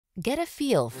Get a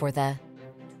feel for the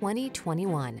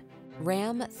 2021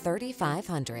 Ram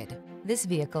 3500. This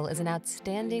vehicle is an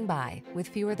outstanding buy with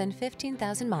fewer than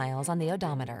 15,000 miles on the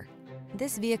odometer.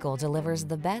 This vehicle delivers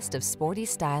the best of sporty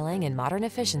styling and modern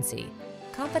efficiency.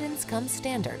 Confidence comes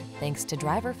standard thanks to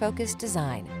driver-focused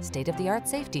design, state-of-the-art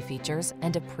safety features,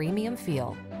 and a premium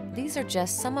feel. These are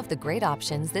just some of the great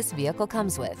options this vehicle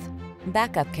comes with: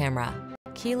 backup camera,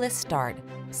 keyless start,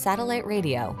 satellite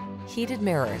radio, heated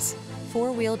mirrors,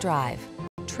 four-wheel drive,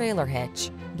 trailer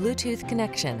hitch, Bluetooth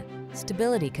connection,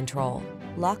 stability control,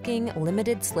 locking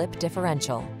limited slip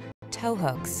differential, tow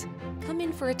hooks. Come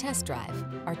in for a test drive.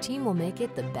 Our team will make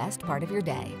it the best part of your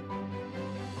day.